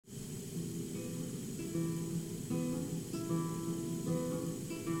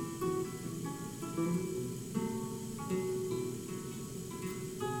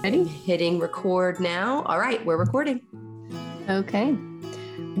Ready? Hitting record now. All right, we're recording. Okay.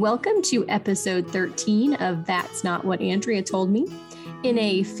 Welcome to episode 13 of That's Not What Andrea Told Me. In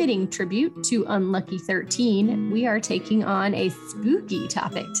a fitting tribute to Unlucky 13, we are taking on a spooky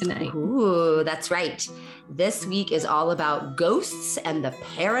topic tonight. Ooh, that's right. This week is all about ghosts and the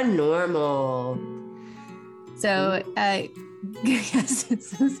paranormal. So, yes,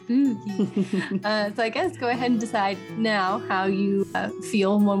 it's so spooky. So I guess go ahead and decide now how you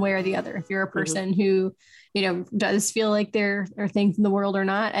feel one way or the other. If you're a person who, does feel like there are things in the world or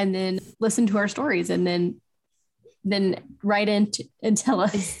not, and then listen to our stories and then write in and tell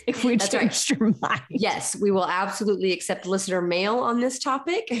us if we changed your mind. Yes, we will absolutely accept listener mail on this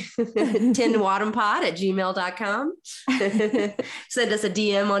topic. tinwaddenpod@gmail.com. Send us a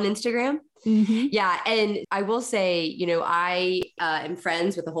DM on Instagram. Mm-hmm. Yeah. And I will say, I am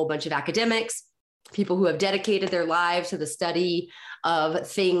friends with a whole bunch of academics, people who have dedicated their lives to the study of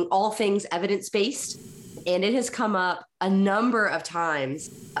all things evidence-based. And it has come up a number of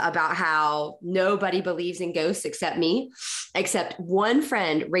times about how nobody believes in ghosts except me, except one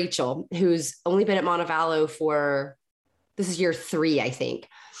friend, Rachel, who's only been at Montevallo this is year 3, I think.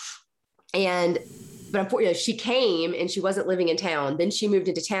 But unfortunately, she came and she wasn't living in town. Then she moved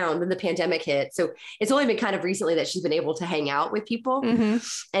into town. Then the pandemic hit. So it's only been kind of recently that she's been able to hang out with people. Mm-hmm.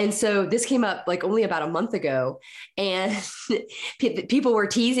 And so this came up like only about a month ago. And people were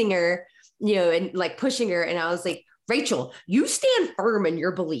teasing her, and like pushing her. And I was like, Rachel, you stand firm in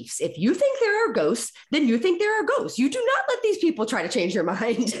your beliefs. If you think there are ghosts, then you think there are ghosts. You do not let these people try to change your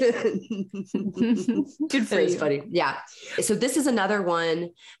mind. Good for you. Funny. Yeah. So this is another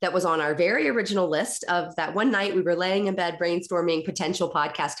one that was on our very original list of that one night we were laying in bed brainstorming potential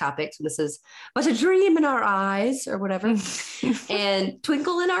podcast topics. And this is but a dream in our eyes or whatever. And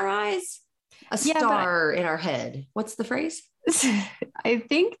twinkle in our eyes, a star in our head. What's the phrase? I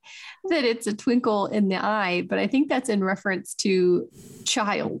think that it's a twinkle in the eye, but I think that's in reference to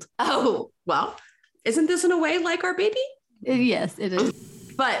child. Oh, well, isn't this in a way like our baby? Yes, it is.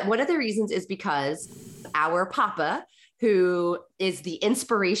 But one of the reasons is because our Papa, who is the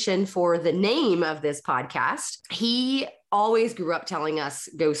inspiration for the name of this podcast, he always grew up telling us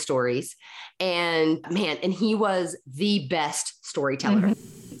ghost stories. And he was the best storyteller.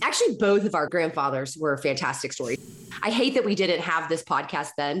 Mm-hmm. Actually, both of our grandfathers were fantastic stories. I hate that we didn't have this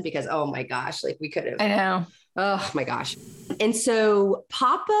podcast then because, oh my gosh, like we could have. I know. Oh my gosh. And so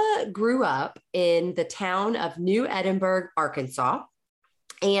Papa grew up in the town of New Edinburgh, Arkansas.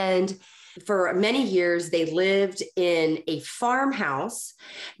 And for many years, they lived in a farmhouse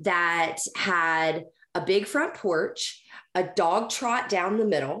that had a big front porch, a dog trot down the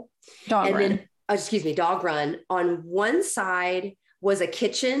middle. Dog run. On one side was a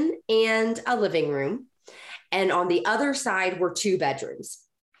kitchen and a living room. And on the other side were 2 bedrooms.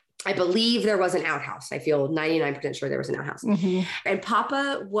 I believe there was an outhouse. I feel 99% sure there was an outhouse. Mm-hmm. And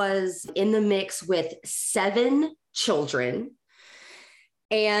Papa was in the mix with 7 children.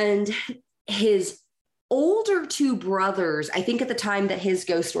 And his older 2 brothers, I think at the time that his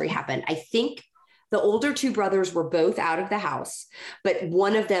ghost story happened, I think the older 2 brothers were both out of the house, but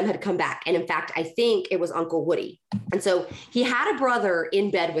one of them had come back. And in fact, I think it was Uncle Woody. And so he had a brother in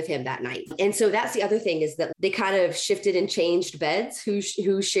bed with him that night. And so that's the other thing is that they kind of shifted and changed beds,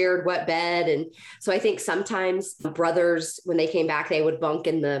 who shared what bed. And so I think sometimes brothers, when they came back, they would bunk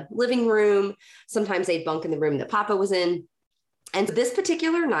in the living room. Sometimes they'd bunk in the room that Papa was in. And this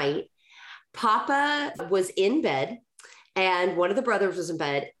particular night, Papa was in bed and one of the brothers was in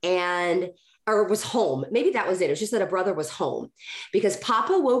bed or was home. Maybe that was it. It was just that a brother was home because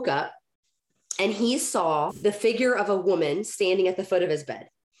Papa woke up and he saw the figure of a woman standing at the foot of his bed.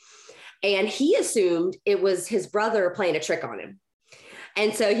 And he assumed it was his brother playing a trick on him.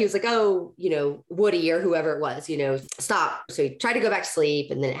 And so he was like, oh, Woody or whoever it was, stop. So he tried to go back to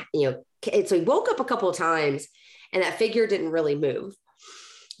sleep. And then, so he woke up a couple of times and that figure didn't really move.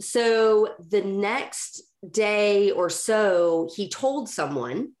 So the next day or so, he told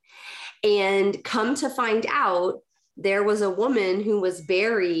someone. And come to find out, there was a woman who was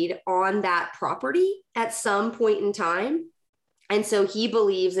buried on that property at some point in time. And so he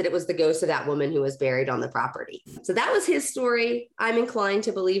believes that it was the ghost of that woman who was buried on the property. So that was his story. I'm inclined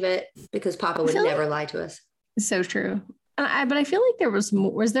to believe it because Papa would never lie to us. So true. But I feel like there was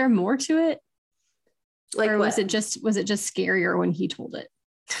more. Was there more to it? Like, or what? was it just scarier when he told it?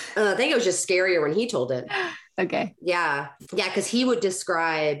 I think it was just scarier when he told it. Okay. Yeah. Yeah. Because he would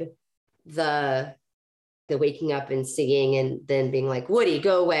describe the waking up and singing and then being like, Woody,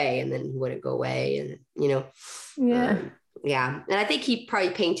 go away. And then he wouldn't go away. And, Yeah. Yeah. And I think he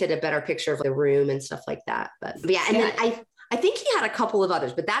probably painted a better picture of the room and stuff like that. But yeah. And then I think he had a couple of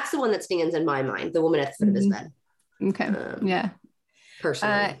others, but that's the one that stands in my mind, the woman at the foot of his bed. Okay. Yeah.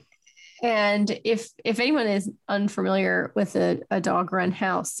 Personally. And if anyone is unfamiliar with a dog run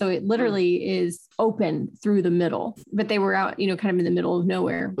house, so it literally is open through the middle, but they were out, kind of in the middle of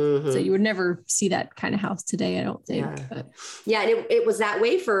nowhere. So you would never see that kind of house today, I don't think. Yeah. And it was that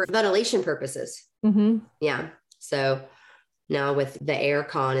way for ventilation purposes. Yeah. So now with the air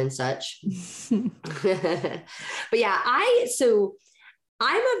con and such. But yeah, I'm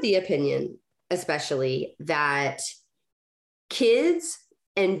of the opinion, especially that kids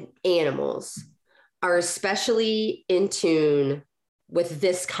and animals are especially in tune with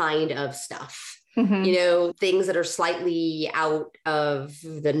this kind of stuff, things that are slightly out of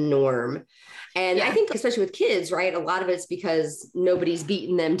the norm. And I think especially with kids, right? A lot of it's because nobody's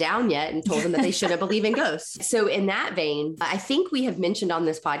beaten them down yet and told them that they shouldn't believe in ghosts. So in that vein, I think we have mentioned on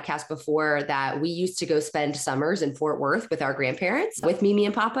this podcast before that we used to go spend summers in Fort Worth with our grandparents, with Mimi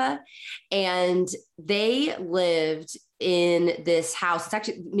and Papa. And they lived in this house. It's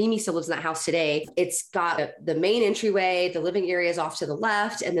actually, Mimi still lives in that house today. It's got the main entryway, the living area is off to the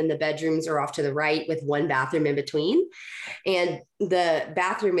left, and then the bedrooms are off to the right with one bathroom in between. And the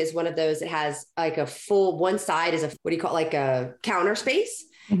bathroom is one of those that has like a full, one side is like a counter space.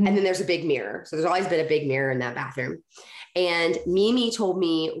 And then there's a big mirror. So there's always been a big mirror in that bathroom. And Mimi told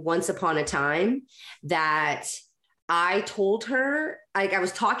me once upon a time that I told her, I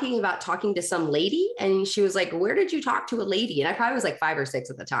was talking to some lady, and she was like, where did you talk to a lady? And I probably was like 5 or 6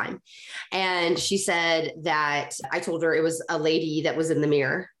 at the time. And she said that I told her it was a lady that was in the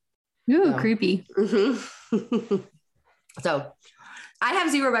mirror. Ooh, creepy. So I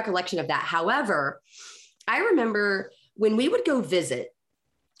have zero recollection of that. However, I remember when we would go visit,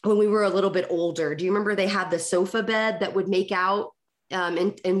 when we were a little bit older, do you remember they had the sofa bed that would make out?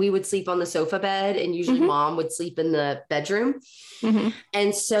 And we would sleep on the sofa bed, and usually mom would sleep in the bedroom.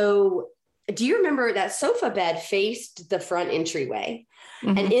 And so do you remember that sofa bed faced the front entryway?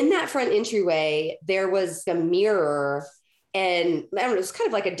 And in that front entryway, there was a mirror, and I don't know, it was kind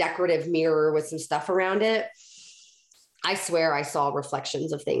of like a decorative mirror with some stuff around it. I swear I saw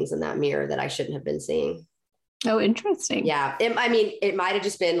reflections of things in that mirror that I shouldn't have been seeing. Oh, interesting. Yeah. It might've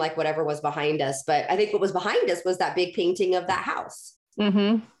just been like whatever was behind us, but I think what was behind us was that big painting of that house.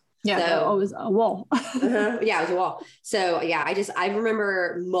 Yeah. So, it was a wall. Yeah, it was a wall. So yeah, I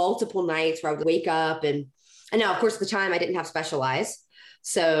remember multiple nights where I would wake up and now of course at the time I didn't have special eyes.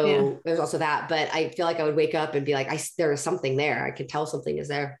 So there's also that, but I feel like I would wake up and be like, there is something there. I could tell something is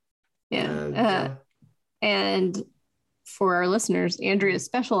there. Yeah. And for our listeners, Andrea's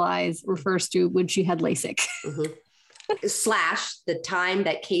special eyes refers to when she had LASIK. / the time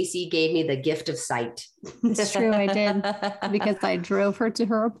that Casey gave me the gift of sight. It's true, I did, because I drove her to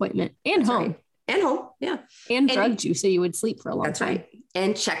her appointment and home. Right. And home, yeah. And drugged you so you would sleep for a long time. Right.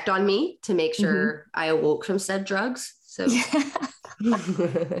 And checked on me to make sure I awoke from said drugs. So you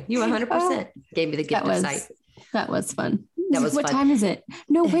 100% gave me the gift of sight. That was fun. What fun. Time is it?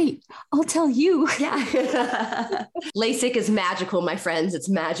 No, wait, I'll tell you. Yeah. LASIK is magical, my friends. It's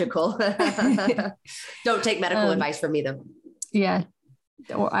magical. Don't take medical advice from me though. Yeah.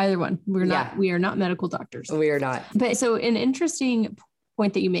 Or either one. We are not medical doctors. We are not. But so an interesting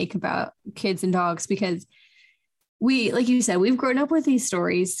point that you make about kids and dogs, because we, like you said, we've grown up with these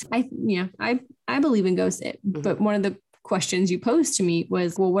stories. I believe in ghosts, but one of the questions you posed to me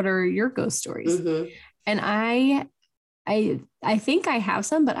was, well, what are your ghost stories? And I think I have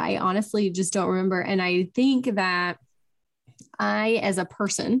some, but I honestly just don't remember. And I think that I, as a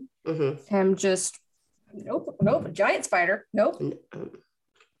person, am just, nope, a giant spider. Nope.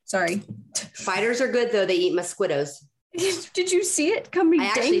 Sorry. Spiders are good though. They eat mosquitoes. Did you see it coming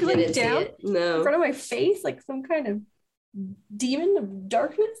dangling down in front of my face? Like some kind of demon of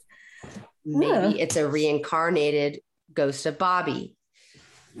darkness? Maybe it's a reincarnated ghost of Bobby.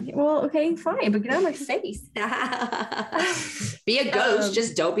 Well, okay, fine, but get out of my face. Be a ghost,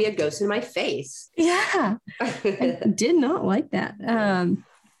 just don't be a ghost in my face. Yeah. I did not like that.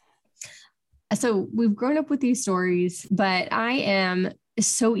 So we've grown up with these stories, but I am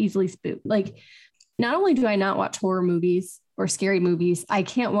so easily spooked. Like, not only do I not watch horror movies or scary movies, I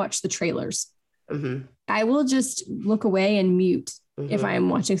can't watch the trailers. I will just look away and mute if I am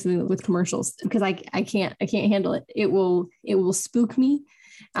watching something with commercials, because I can't handle it. It will spook me.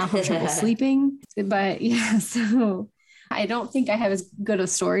 I'll have trouble sleeping. But yeah, so I don't think I have as good of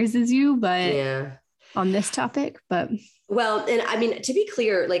stories as you, but on this topic, but. Well, and I mean, to be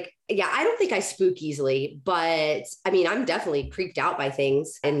clear, like, yeah, I don't think I spook easily, but I mean, I'm definitely creeped out by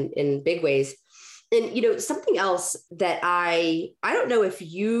things in big ways. And, something else that I don't know if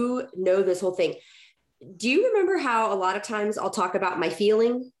you know this whole thing. Do you remember how a lot of times I'll talk about my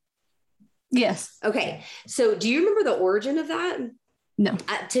feeling? Yes. Okay. So do you remember the origin of that? No.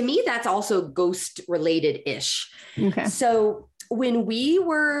 To me, that's also ghost related ish. Okay. So when we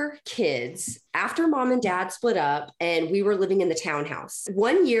were kids, after mom and dad split up and we were living in the townhouse,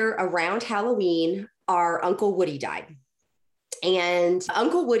 one year around Halloween, our Uncle Woody died. And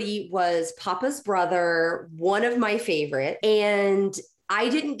Uncle Woody was Papa's brother, one of my favorite. And I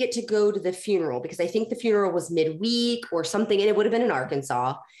didn't get to go to the funeral because I think the funeral was midweek or something, and it would have been in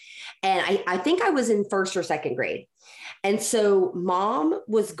Arkansas. And I think I was in first or second grade. And so mom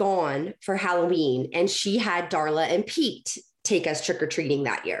was gone for Halloween, and she had Darla and Pete take us trick-or-treating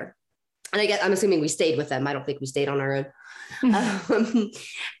that year. And I'm assuming we stayed with them. I don't think we stayed on our own.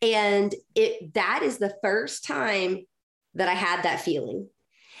 And that is the first time that I had that feeling.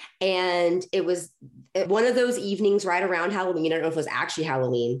 And it was one of those evenings right around Halloween. I don't know if it was actually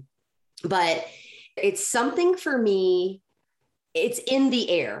Halloween, but it's something for me. It's in the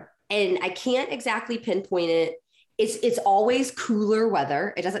air and I can't exactly pinpoint it. It's always cooler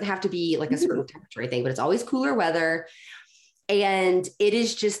weather. It doesn't have to be like a certain temperature or anything, but it's always cooler weather. And it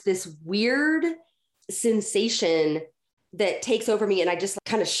is just this weird sensation that takes over me. And I just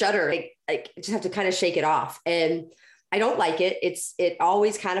kind of shudder. I just have to kind of shake it off. And I don't like it. It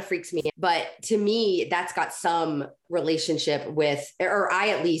always kind of freaks me. But to me, that's got some relationship with, or I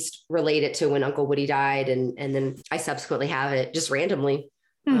at least relate it to when Uncle Woody died. And then I subsequently have it just randomly.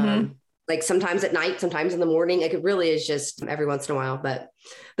 Mm-hmm. Like sometimes at night, sometimes in the morning. Like it really is just every once in a while. But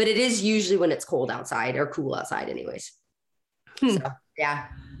it is usually when it's cold outside or cool outside anyways. So, yeah.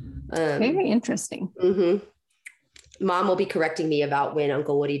 Very interesting. Mm-hmm. Mom will be correcting me about when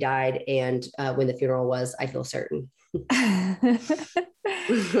Uncle Woody died and when the funeral was, I feel certain.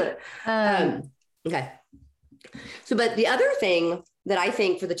 Okay. So, but the other thing that I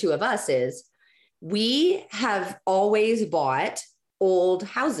think for the two of us is we have always bought old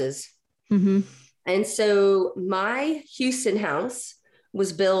houses. Mm-hmm. And so my Houston house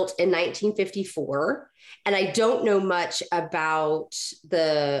was built in 1954. And I don't know much about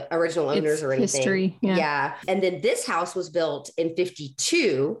the original owners or anything. History, yeah. And then this house was built in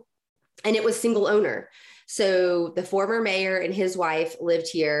 52 and it was single owner. So the former mayor and his wife lived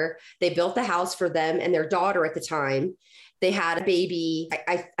here. They built the house for them and their daughter at the time. They had a baby.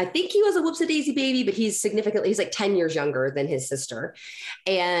 I think he was a whoopsie-daisy baby, but he's like 10 years younger than his sister.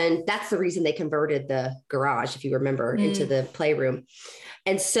 And that's the reason they converted the garage, if you remember, into the playroom.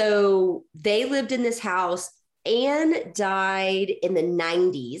 And so they lived in this house. Anne died in the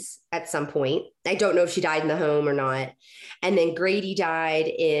 90s at some point. I don't know if she died in the home or not. And then Grady died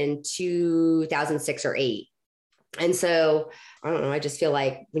in 2006 or 8. And so I don't know. I just feel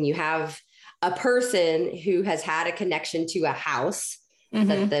like when you have a person who has had a connection to a house,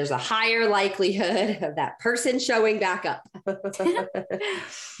 that there's a higher likelihood of that person showing back up.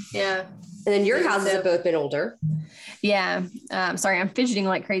 Yeah. And then your houses have both been older. Yeah. Sorry, I'm fidgeting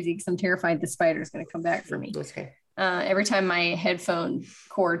like crazy because I'm terrified the spider is going to come back for me. Okay. Every time my headphone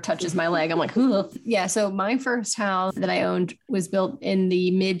cord touches my leg, I'm like, ooh. Yeah. So my first house that I owned was built in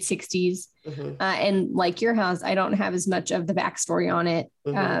the mid 60s. And like your house, I don't have as much of the backstory on it,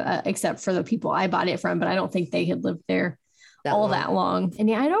 except for the people I bought it from, but I don't think they had lived there that long. And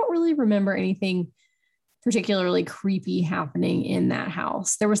yeah, I don't really remember anything particularly creepy happening in that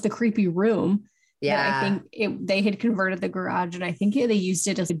house. There was the creepy room. Yeah. I think they had converted the garage and I think they used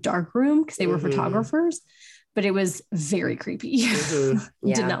it as a dark room because they were photographers, but it was very creepy. Yeah.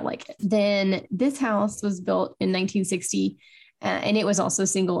 Did not like it. Then this house was built in 1960 and it was also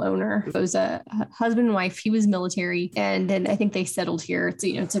single owner. It was a husband and wife. He was military. And then I think they settled here.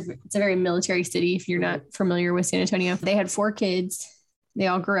 It's a very military city. If you're not familiar with San Antonio, they had 4 kids. They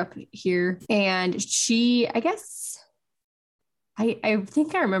all grew up here. And she, I guess, I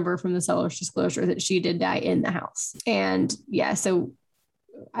think I remember from the seller's disclosure that she did die in the house. And yeah, so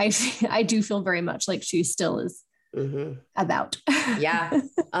I do feel very much like she still is about. Yeah,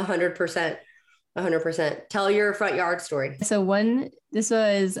 100%. 100%. Tell your front yard story. So this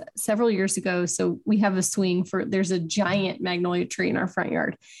was several years ago. So we have a swing there's a giant magnolia tree in our front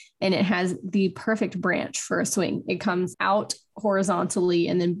yard and it has the perfect branch for a swing. It comes out horizontally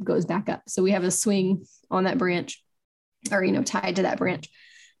and then goes back up. So we have a swing on that branch or, tied to that branch.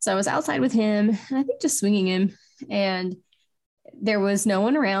 So I was outside with him and I think just swinging him and there was no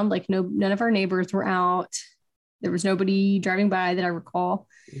one around, like none of our neighbors were out. There was nobody driving by that I recall.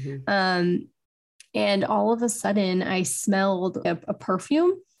 And all of a sudden I smelled a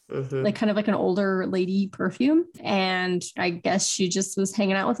perfume, like kind of like an older lady perfume. And I guess she just was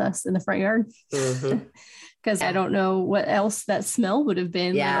hanging out with us in the front yard because I don't know what else that smell would have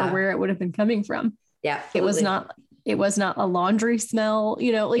been or where it would have been coming from. Yeah. It was Absolutely. not a laundry smell,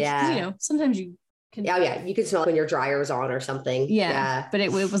 like, Yeah. sometimes you can. Oh yeah. You can smell it when your dryer's on or something. Yeah. Yeah. But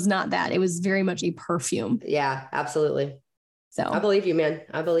it was not that. It was very much a perfume. Yeah, absolutely. I So, believe you, man.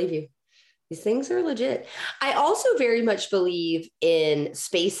 I believe you. These things are legit. I also very much believe in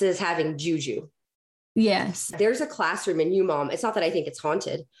spaces having juju. yes. There's a classroom in UMOM. It's not that I think it's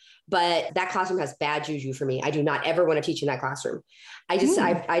haunted, but that classroom has bad juju for me. I do not ever want to teach in that classroom. I don't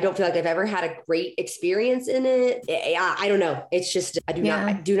feel like I've ever had a great experience in it. I don't know. It's just, I do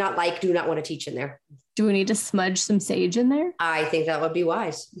not want to teach in there. Do we need to smudge some sage in there? I think that would be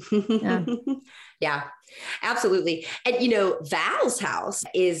wise. Yeah. Yeah, absolutely. And, Val's house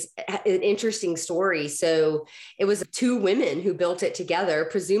is an interesting story. So it was two women who built it together,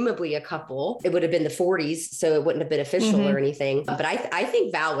 presumably a couple. It would have been the 40s, so it wouldn't have been official or anything. But I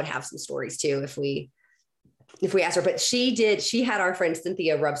think Val would have some stories too if we asked her. But she had our friend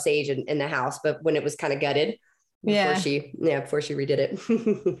Cynthia rub sage in the house, but when it was kind of gutted before she redid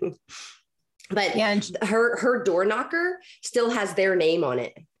it. But yeah, her door knocker still has their name on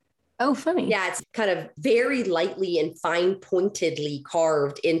it. Oh, funny. Yeah, it's kind of very lightly and fine pointedly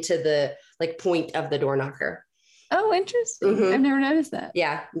carved into the point of the door knocker. Oh, interesting. Mm-hmm. I've never noticed that.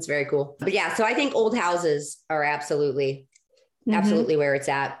 Yeah, it's very cool. But yeah, so I think old houses are absolutely where it's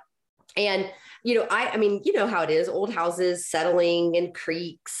at. And, I mean, you know how it is, old houses settling in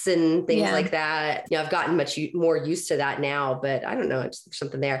creeks and things like that. I've gotten much more used to that now, but I don't know, it's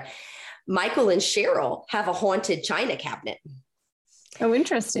something there. Michael and Cheryl have a haunted china cabinet. Oh,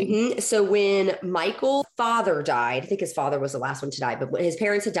 interesting. Mm-hmm. So when Michael's father died, I think his father was the last one to die, but when his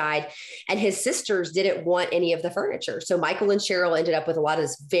parents had died and his sisters didn't want any of the furniture. So Michael and Cheryl ended up with a lot of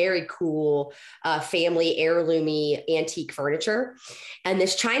this very cool family heirloomy antique furniture. And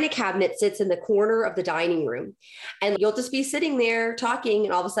this china cabinet sits in the corner of the dining room. And you'll just be sitting there talking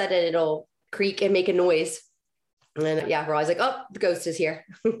and all of a sudden it'll creak and make a noise. And then, we're always like, oh, the ghost is here.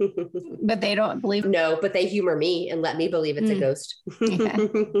 But they don't believe. No, but they humor me and let me believe it's a ghost. Okay.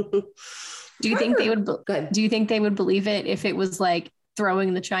 Do you think they would? Go ahead. Do you think they would believe it if it was like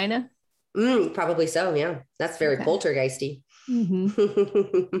throwing the china? Probably so. Yeah, that's very poltergeisty.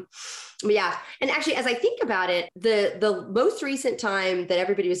 Yeah, and actually, as I think about it, the most recent time that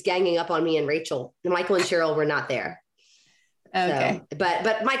everybody was ganging up on me and Rachel, Michael and Cheryl were not there. Okay. So,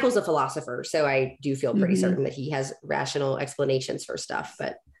 but Michael's a philosopher, so I do feel pretty certain that he has rational explanations for stuff,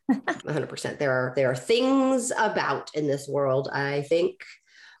 but 100%. There are things about in this world, I think.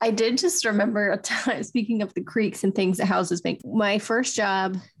 I did just remember a time, speaking of the creeks and things that houses make, my first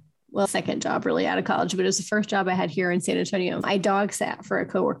job, second job really out of college, but it was the first job I had here in San Antonio. I dog sat for a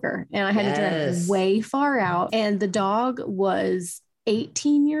coworker and I had to drive way far out, and the dog was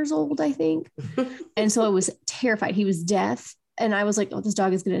 18 years old, I think. And so I was terrified. He was deaf. And I was like, oh, this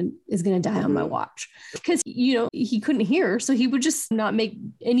dog is going to die on my watch, because, he couldn't hear. So he would just not make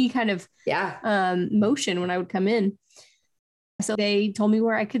any kind of motion when I would come in. So they told me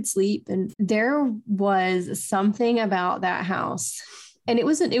where I could sleep. And there was something about that house. And it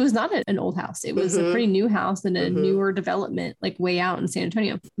was not an old house. It was a pretty new house in a newer development, like way out in San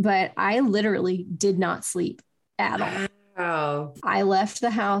Antonio. But I literally did not sleep at all. Wow. I left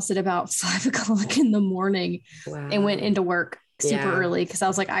the house at about 5 o'clock in the morning and went into work super early because I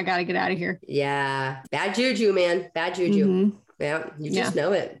was like, I got to get out of here. Yeah. Bad juju, man. Bad juju. Yeah. You just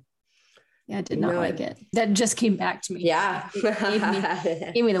know it. Yeah, I did not like it. That just came back to me. Yeah.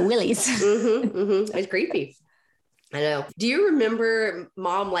 Gave me the willies. It's creepy. I know. Do you remember,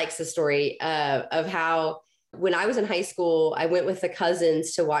 Mom likes the story of how when I was in high school, I went with the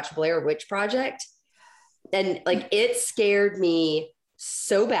cousins to watch Blair Witch Project. And it scared me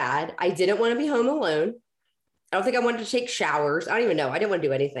so bad. I didn't want to be home alone. I don't think I wanted to take showers. I don't even know. I didn't want to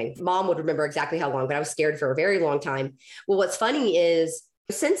do anything. Mom would remember exactly how long, but I was scared for a very long time. Well, what's funny is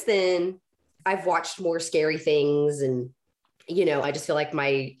since then, I've watched more scary things. And, I just feel like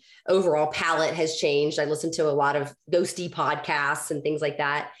my overall palette has changed. I listen to a lot of ghosty podcasts and things like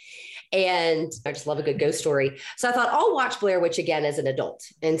that. And I just love a good ghost story. So I thought I'll watch Blair Witch again as an adult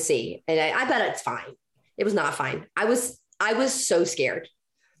and see. And I bet it's fine. It was not fine. I was so scared.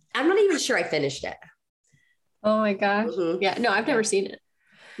 I'm not even sure I finished it. Oh my gosh. Yeah. No, I've never seen it.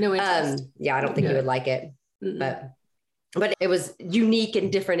 No interest. Yeah, I don't think you would like it. But it was unique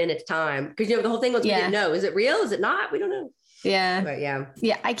and different in its time. Because the whole thing was we didn't know. Is it real? Is it not? We don't know. Yeah. But yeah.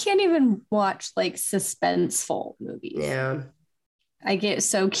 Yeah. I can't even watch suspenseful movies. Yeah. I get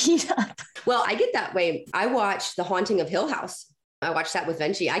so keyed up. Well, I get that way. I watched The Haunting of Hill House. I watched that with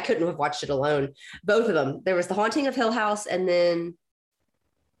Venchi. I couldn't have watched it alone. Both of them. There was The Haunting of Hill House, and then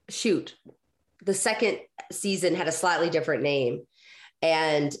the second season had a slightly different name.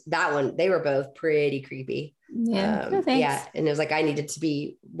 And that one, they were both pretty creepy. Yeah. No, thanks. Yeah. And it was like, I needed to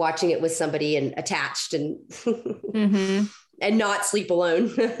be watching it with somebody and attached and, and not sleep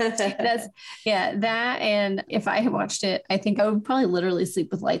alone. That. And if I had watched it, I think I would probably literally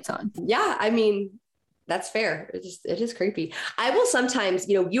sleep with lights on. Yeah. I mean, that's fair. It is creepy. I will sometimes,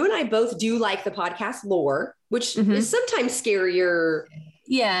 you and I both do like the podcast lore, which is sometimes scarier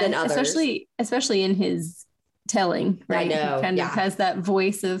than others. Especially in his telling, right? I know. He kind of has that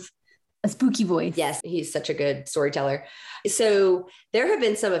voice of a spooky voice. Yes, he's such a good storyteller. So there have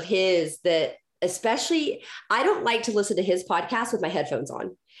been some of his that, especially, I don't like to listen to his podcast with my headphones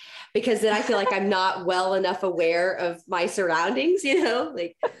on, because then I feel like I'm not well enough aware of my surroundings,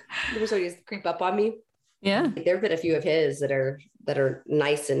 like there's always creep up on me. Yeah. There have been a few of his that are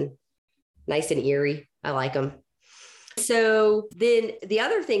nice and eerie. I like them. So then the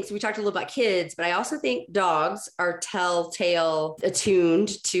other things, we talked a little about kids, but I also think dogs are telltale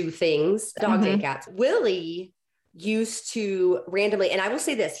attuned to things, dogs and cats. Willie used to randomly, and I will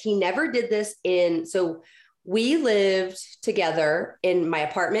say this, he never did this so we lived together in my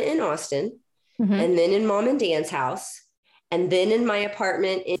apartment in Austin, and then in Mom and Dan's house, and then in my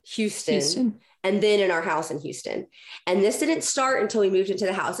apartment in Houston. And then in our house in Houston. And this didn't start until we moved into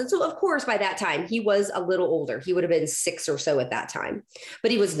the house. And so, of course, by that time, he was a little older. He would have been 6 or so at that time, but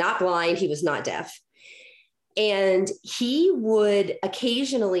he was not blind. He was not deaf. And he would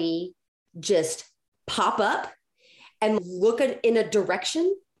occasionally just pop up and look in a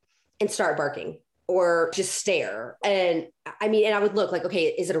direction and start barking or just stare. And I mean, and I would look like, okay,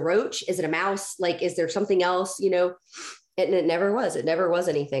 is it a roach? Is it a mouse? Like, is there something else, And it never was. It never was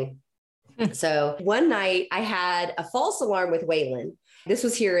anything. So one night I had a false alarm with Waylon. This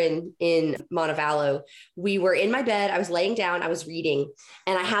was here in Montevallo. We were in my bed. I was laying down. I was reading,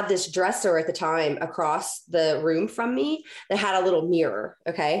 and I had this dresser at the time across the room from me that had a little mirror.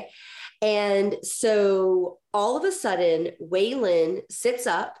 Okay. And so all of a sudden, Waylon sits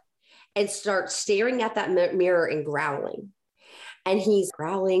up and starts staring at that mirror and growling. And he's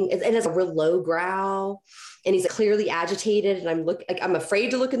growling, and it's a real low growl, and he's clearly agitated. And I'm afraid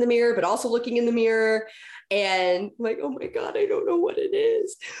to look in the mirror, but also looking in the mirror. And I'm like, oh my God, I don't know what it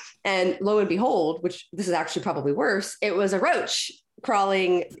is. And lo and behold, which this is actually probably worse, it was a roach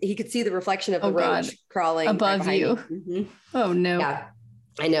crawling. He could see the reflection of the roach crawling above you. Oh no. Yeah,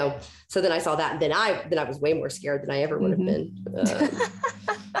 I know. So then I saw that, and then I was way more scared than I ever would have been.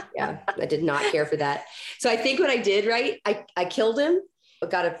 Yeah, I did not care for that. So I think what I did, right, I killed him,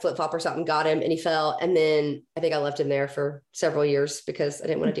 got a flip flop or something, got him, and he fell. And then I think I left him there for several years because I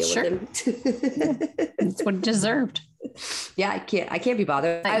didn't want to deal with him. That's what it deserved. Yeah, I can't be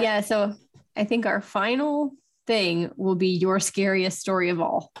bothered. So I think our final thing will be your scariest story of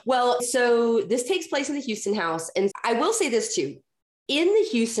all. Well, so this takes place in the Houston house. And I will say this too, in the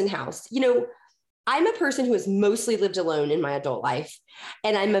Houston house, I'm a person who has mostly lived alone in my adult life,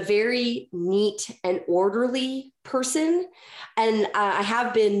 and I'm a very neat and orderly person. And I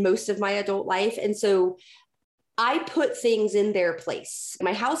have been most of my adult life. And so I put things in their place.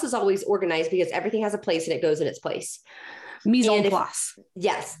 My house is always organized because everything has a place and it goes in its place. Mise en place.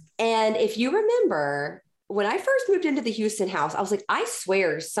 Yes. And if you remember, when I first moved into the Houston house, I was like, I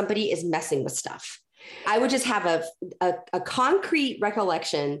swear somebody is messing with stuff. I would just have a concrete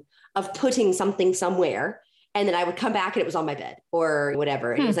recollection of putting something somewhere, and then I would come back and it was on my bed or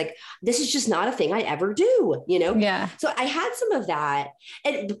whatever. And it was like, this is just not a thing I ever do, Yeah. So I had some of that.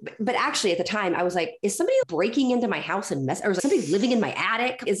 But actually at the time I was like, is somebody breaking into my house and or is somebody living in my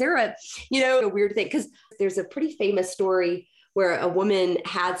attic? Is there a weird thing? Because there's a pretty famous story where a woman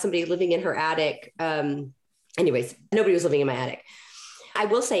had somebody living in her attic. Anyways, nobody was living in my attic. I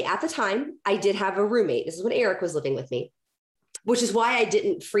will say at the time I did have a roommate. This is when Eric was living with me, which is why I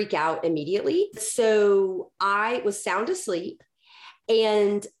didn't freak out immediately. So I was sound asleep,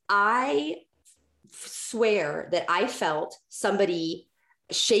 and I swear that I felt somebody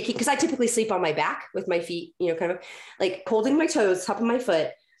shaking, because I typically sleep on my back with my feet, kind of like holding my toes, top of my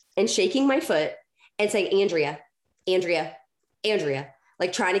foot, and shaking my foot and saying, Andrea, Andrea, Andrea,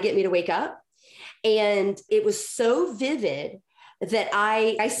 like trying to get me to wake up. And it was so vivid that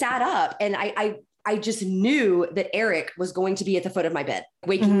I sat up, and I just knew that Eric was going to be at the foot of my bed,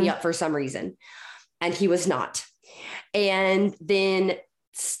 waking me up for some reason. And he was not. And then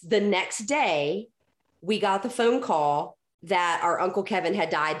the next day, we got the phone call that our Uncle Kevin had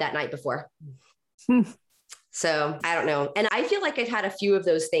died that night before. So I don't know. And I feel like I've had a few of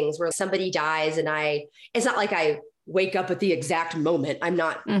those things where somebody dies, and it's not like I wake up at the exact moment. I'm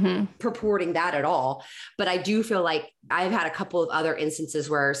not purporting that at all, but I do feel like I've had a couple of other instances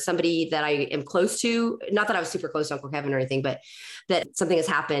where somebody that I am close to, not that I was super close to Uncle Kevin or anything, but that something has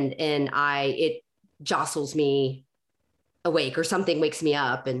happened and it jostles me awake or something wakes me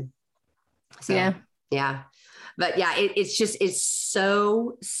up. And so, yeah. But yeah, it's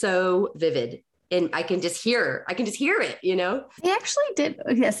so vivid. And I can just hear it, you know? I actually did.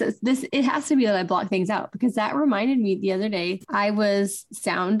 Yes, it has to be that I block things out, because that reminded me the other day, I was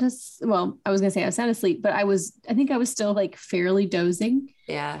sound asleep, but I think I was still like fairly dozing.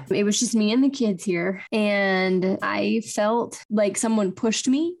 Yeah. It was just me and the kids here. And I felt like someone pushed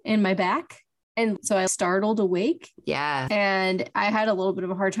me in my back. And so I startled awake. Yeah. And I had a little bit of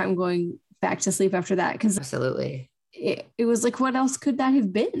a hard time going back to sleep after that. Because absolutely. It was like, what else could that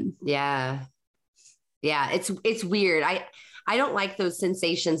have been? Yeah. Yeah. It's weird. I don't like those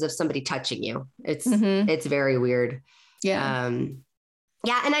sensations of somebody touching you. It's very weird. Yeah.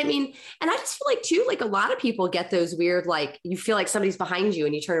 Yeah. And I mean, and I just feel like too, like a lot of people get those weird, like you feel like somebody's behind you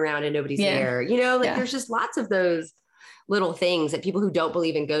and you turn around and nobody's there, you know, like there's just lots of those little things that people who don't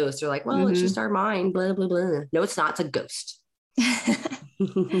believe in ghosts are like, well, it's just our mind, blah, blah, blah. No, it's not. It's a ghost.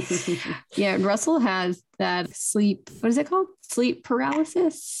 Yeah. Russell has that sleep. What is it called? Sleep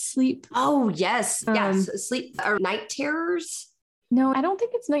paralysis? Oh, yes. Yes. Sleep or night terrors. No, I don't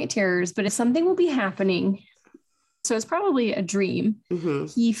think it's night terrors, but if something will be happening. So it's probably a dream.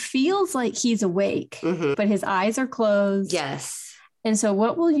 He feels like he's awake, but his eyes are closed. Yes. And so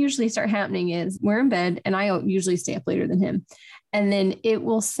what will usually start happening is we're in bed and I usually stay up later than him. And then it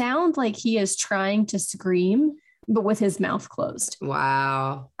will sound like he is trying to scream, but with his mouth closed.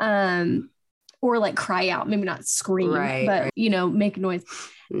 Wow. Or like cry out, maybe not scream, but you know, make noise.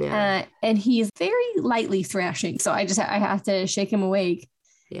 Yeah. And he's very lightly thrashing. So I have to shake him awake.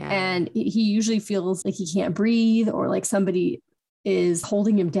 Yeah. And he usually feels like he can't breathe or like somebody is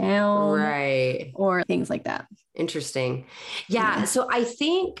holding him down. Right. Or things like that. Interesting. Yeah. So I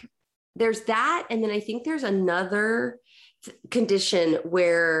think there's that. And then I think there's another condition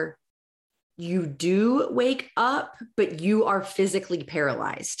where you do wake up, but you are physically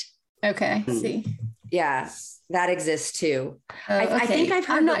paralyzed. Okay. See. Yeah. That exists too. Okay. I think I've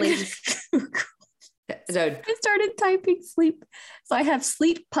heard I started typing sleep. So I have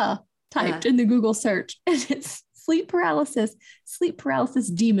sleep typed in the Google search, and it's sleep paralysis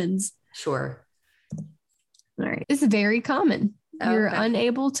demons. Sure. All right. It's very common. Okay. You're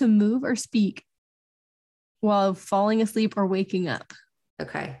unable to move or speak while falling asleep or waking up.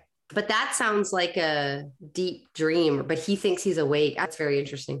 Okay. But that sounds like a deep dream, but he thinks he's awake. That's very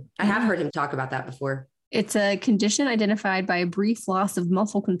interesting. I have heard him talk about that before. It's a condition identified by a brief loss of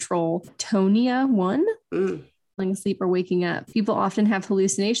muscle control, tonia 1, falling asleep or waking up. People often have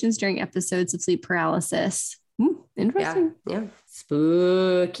hallucinations during episodes of sleep paralysis. Interesting. Yeah.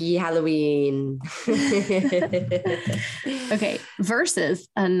 Spooky Halloween. Okay. Versus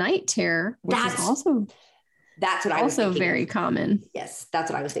a night terror, which is also that's what I was thinking. Also very common. Yes,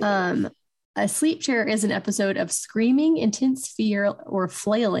 that's what I was thinking. A sleep terror is an episode of screaming, intense fear, or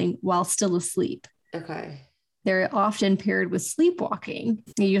flailing while still asleep. Okay. They're often paired with sleepwalking.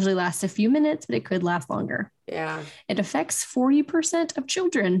 It usually lasts a few minutes, but it could last longer. Yeah. It affects 40% of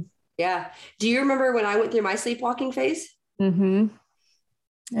children. Yeah. Do you remember when I went through my sleepwalking phase? I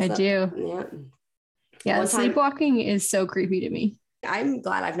do. Yeah. Yeah. Sleepwalking is so creepy to me. I'm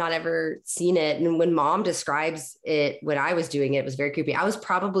glad I've not ever seen it. And when Mom describes it, when I was doing it, it was very creepy. I was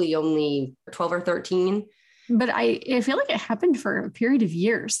probably only 12 or 13. But I feel like it happened for a period of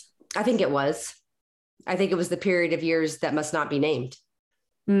years. I think it was. I think it was the period of years that must not be named.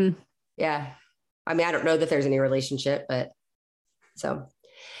 Yeah. I mean, I don't know that there's any relationship, but so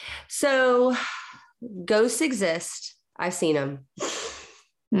ghosts exist. I've seen them.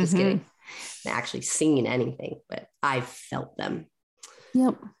 Just kidding. Not actually seen anything, but I've felt them.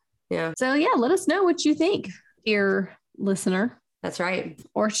 Yep. Yeah. So yeah, let us know what you think, dear listener. That's right.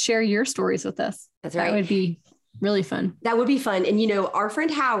 Or share your stories with us. That's right. That would be really fun. That would be fun. And, you know, our friend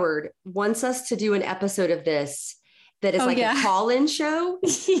Howard wants us to do an episode of this that is a call-in show.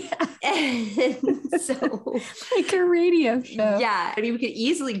 Yeah. And so like a radio show. Yeah. I mean, we could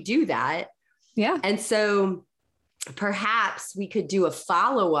easily do that. Yeah. And so perhaps we could do a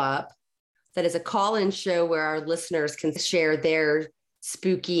follow-up that is a call-in show where our listeners can share their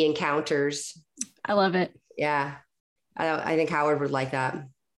spooky encounters. I love it. Yeah. I think Howard would like that.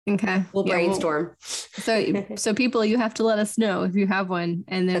 Okay. We'll brainstorm. So people, you have to let us know if you have one.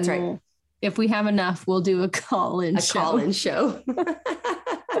 And then if we have enough, we'll do a call-in show.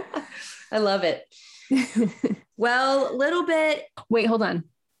 I love it. Well, a little bit. Wait, hold on.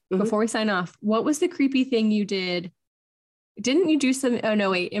 before we sign off, what was the creepy thing you did? Didn't you do some? Oh,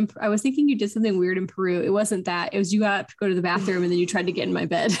 no, wait. I was thinking you did something weird in Peru. It wasn't that. It was you got up to go to the bathroom and then you tried to get in my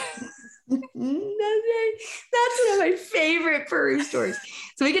bed. That's one of my favorite Peru stories.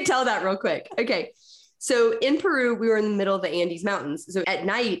 So we can tell that real quick. Okay. So in Peru, we were in the middle of the Andes Mountains. So at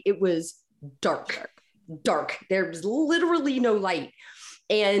night, it was dark. There was literally no light.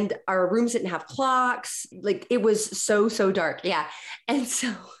 And our rooms didn't have clocks. Like it was so dark. Yeah. And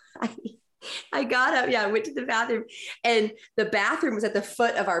so I got up. Yeah. I went to the bathroom and the bathroom was at the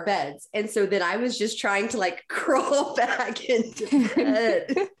foot of our beds. And so then I was just trying to like crawl back into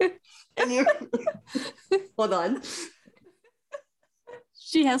bed. And hold on.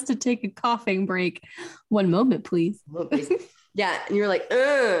 She has to take a coughing break. One moment, please. Yeah. And you're like,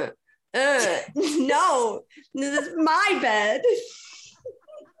 no, this is my bed.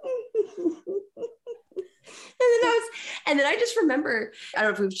 And then I just remember, I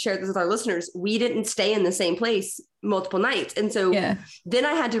don't know if we've shared this with our listeners, we didn't stay in the same place multiple nights. And so then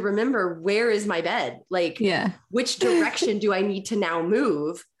I had to remember, where is my bed? Like, which direction do I need to now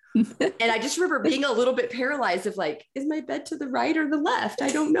move? And I just remember being a little bit paralyzed of like, is my bed to the right or the left? I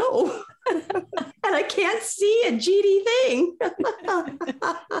don't know. And I can't see a GD thing.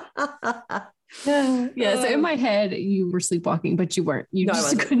 So in my head, you were sleepwalking, but you weren't. You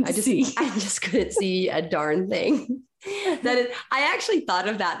just couldn't see. I just couldn't see a darn thing. I actually thought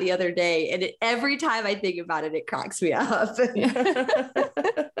of that the other day. And every time I think about it, it cracks me up.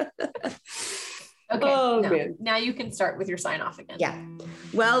 Okay. Man. Now you can start with your sign off again. Yeah.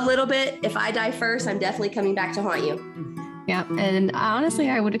 Well, a little bit. If I die first, I'm definitely coming back to haunt you. Yeah. And honestly,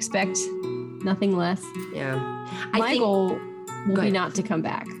 I would expect nothing less. Yeah. My goal will be not to come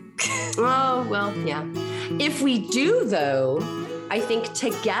back. Oh, well, yeah. If we do, though, I think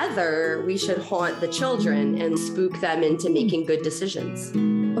together we should haunt the children and spook them into making good decisions.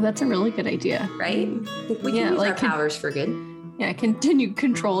 Well, that's a really good idea. Right? I think we can use our powers for good. Yeah, continue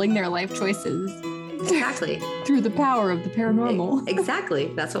controlling their life choices. Exactly. Through the power of the paranormal.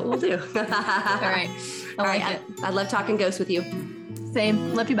 Exactly. That's what we'll do. All right. I like it. I love talking ghosts with you.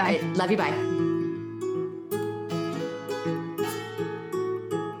 Same. Love you. Bye. Love you. Bye.